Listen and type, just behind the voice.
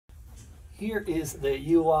Here is the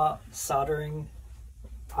YIHUA soldering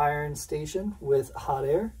iron station with hot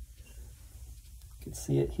air. You can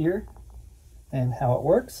see it here and how it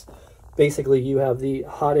works. Basically, you have the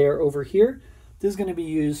hot air over here. This is going to be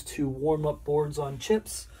used to warm up boards on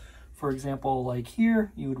chips. For example, like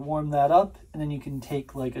here, you would warm that up and then you can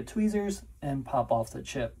take like a tweezers and pop off the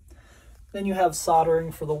chip. Then you have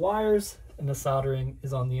soldering for the wires, and the soldering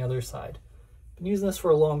is on the other side. Been using this for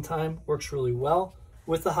a long time, works really well.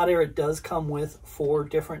 With the hot air, it does come with 4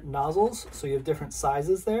 different nozzles, so you have different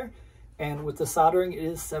sizes there. And with the soldering, it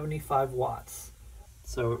is 75 watts.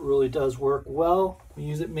 So it really does work well. We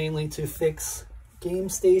use it mainly to fix game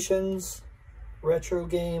stations, retro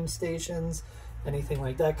game stations, anything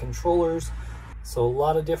like that, controllers. So a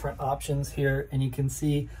lot of different options here, and you can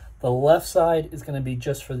see the left side is going to be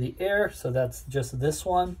just for the air, so that's just this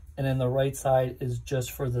one, and then the right side is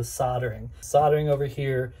just for the soldering. Soldering over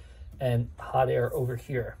here and hot air over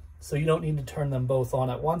here. So you don't need to turn them both on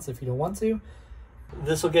at once if you don't want to.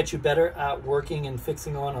 This will get you better at working and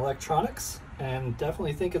fixing on electronics, and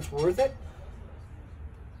definitely think it's worth it.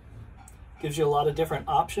 Gives you a lot of different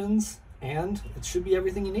options, and it should be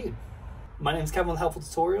everything you need. My name is Kevin with Helpful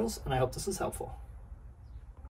Tutorials, and I hope this is helpful.